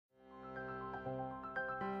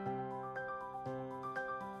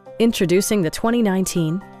Introducing the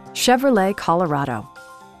 2019 Chevrolet Colorado.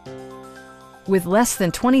 With less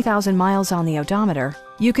than 20,000 miles on the odometer,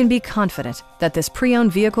 you can be confident that this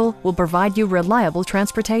pre-owned vehicle will provide you reliable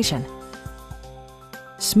transportation.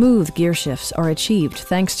 Smooth gear shifts are achieved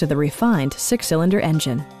thanks to the refined 6-cylinder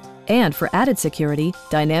engine. And for added security,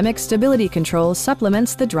 dynamic stability control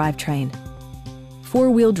supplements the drivetrain.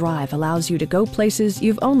 4-wheel drive allows you to go places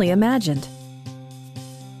you've only imagined.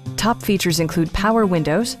 Top features include power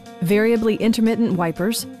windows, variably intermittent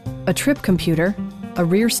wipers, a trip computer, a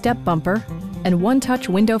rear step bumper, and one-touch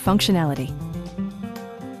window functionality.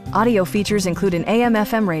 Audio features include an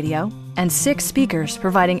AM/FM radio and 6 speakers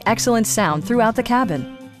providing excellent sound throughout the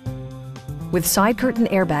cabin. With side curtain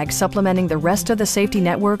airbags supplementing the rest of the safety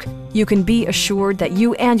network, you can be assured that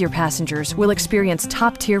you and your passengers will experience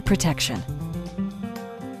top-tier protection.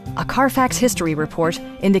 A Carfax history report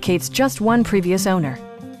indicates just one previous owner.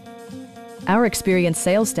 Our experienced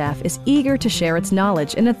sales staff is eager to share its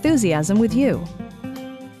knowledge and enthusiasm with you.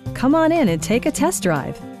 Come on in and take a test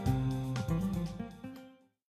drive.